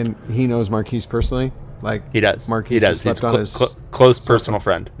 And he knows Marquise personally? Like he does. Marquise He's slept on his close personal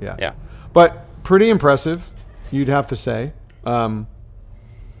friend. Yeah. But pretty impressive, you'd have to say. That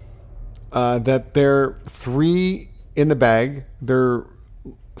they're 3 in the bag. They're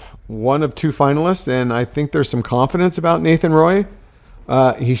one of 2 finalists, and I think there's some confidence about Nathan Roy.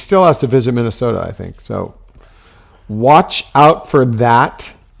 He still has to visit Minnesota, I think. So watch out for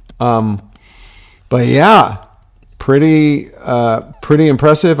that. But yeah, pretty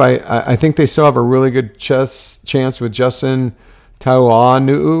impressive. I think they still have a really good chance with Justin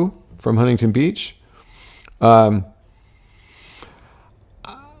Tauanu'u from Huntington Beach. I'm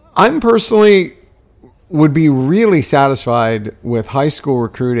personally would be really satisfied with high school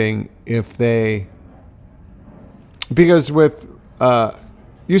recruiting because with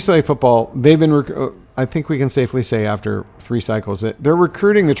UCLA football, they've been, I think we can safely say after 3 cycles that they're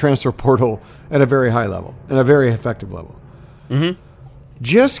recruiting the transfer portal at a very high level and a very effective level. Mm-hmm.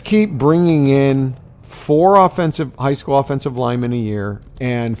 Just keep bringing in 4 high school offensive linemen a year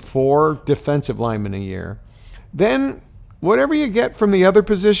and 4 defensive linemen a year. Then whatever you get from the other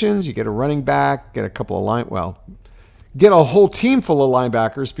positions, you get a running back, get a couple of get a whole team full of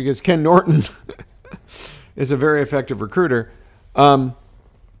linebackers because Ken Norton is a very effective recruiter.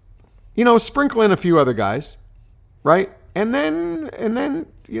 Sprinkle in a few other guys, right? And then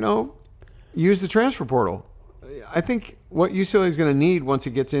use the transfer portal. I think what UCLA is going to need once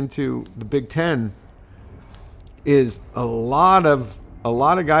it gets into the Big Ten is a lot of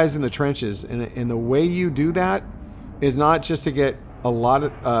guys in the trenches, and the way you do that is not just to get a lot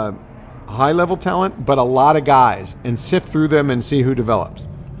of high level talent, but a lot of guys and sift through them and see who develops.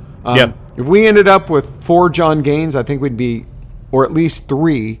 Yep. If we ended up with 4 John Gaines, I think we'd be, or at least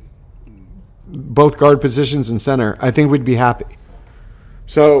 3, both guard positions and center, I think we'd be happy.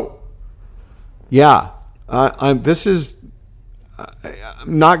 So, yeah, I'm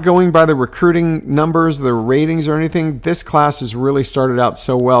not going by the recruiting numbers, the ratings or anything. This class has really started out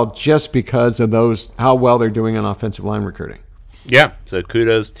so well just because of how well they're doing on offensive line recruiting. Yeah, so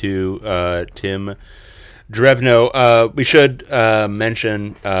kudos to Tim Drevno. We should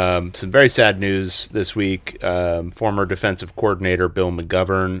mention some very sad news this week. Former defensive coordinator Bill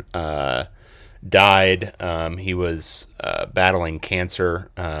McGovern died. He was battling cancer.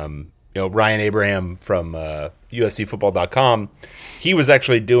 Ryan Abraham from USCFootball.com, he was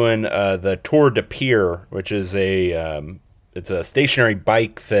actually doing the Tour de Pier, which is it's a stationary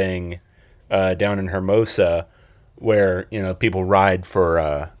bike thing down in Hermosa, where people ride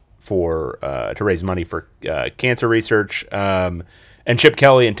to raise money for cancer research. And Chip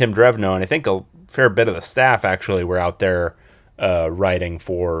Kelly and Tim Drevno, and I think a fair bit of the staff actually were out there riding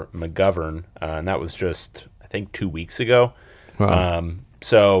for McGovern, and that was just I think 2 weeks ago. Wow.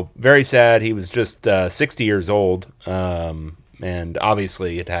 So very sad. He was just 60 years old, and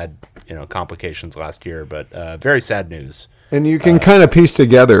obviously it had complications last year. But very sad news. And you can kind of piece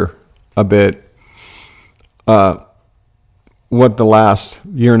together a bit what the last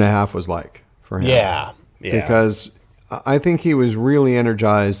year and a half was like for him. Yeah. Because I think he was really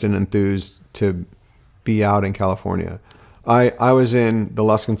energized and enthused to be out in California. I was in the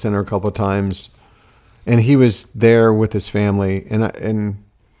Luskin Center a couple of times, and he was there with his family, and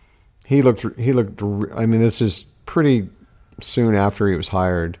he looked. I mean, this is pretty soon after he was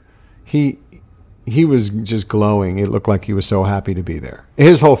hired. He was just glowing. It looked like he was so happy to be there.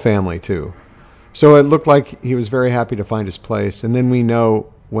 His whole family too. So it looked like he was very happy to find his place. And then we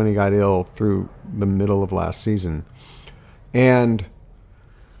know when he got ill through the middle of last season, and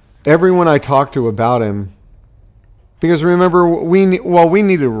everyone I talked to about him. Because remember, we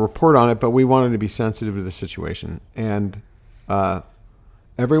needed a report on it, but we wanted to be sensitive to the situation. And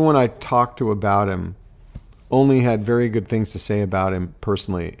everyone I talked to about him only had very good things to say about him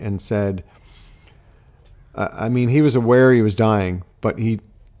personally, and said, I mean, he was aware he was dying, but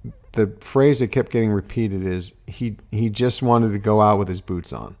the phrase that kept getting repeated is he just wanted to go out with his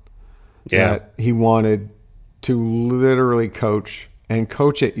boots on. Yeah. That he wanted to literally coach at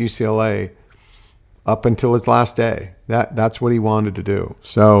UCLA up until his last day. That's what he wanted to do.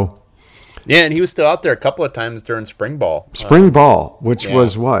 So Yeah, and he was still out there a couple of times during spring ball. Spring ball, which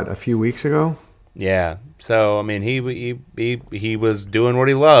was what, a few weeks ago? Yeah. So I mean, he was doing what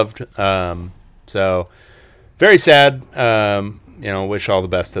he loved. So very sad. Wish all the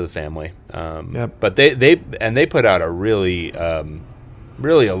best to the family. Yep. But they put out a really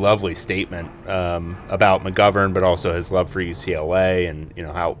a lovely statement about McGovern, but also his love for UCLA, and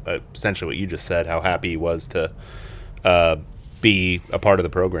how essentially what you just said, how happy he was to be a part of the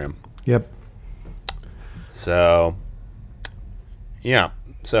program. Yep. So, yeah.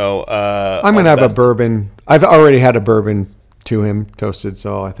 So I'm gonna have a bourbon. I've already had a bourbon to him toasted,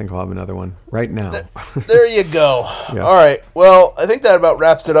 so I think I'll have another one right now. There you go. Yeah. All right. Well, I think that about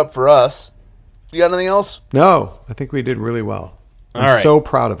wraps it up for us. You got anything else? No, I think we did really well. I'm All right. so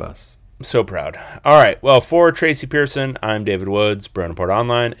proud of us. I'm so proud. All right. Well, for Tracy Pearson, I'm David Woods, Bruin Report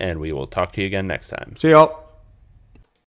Online, and we will talk to you again next time. See y'all.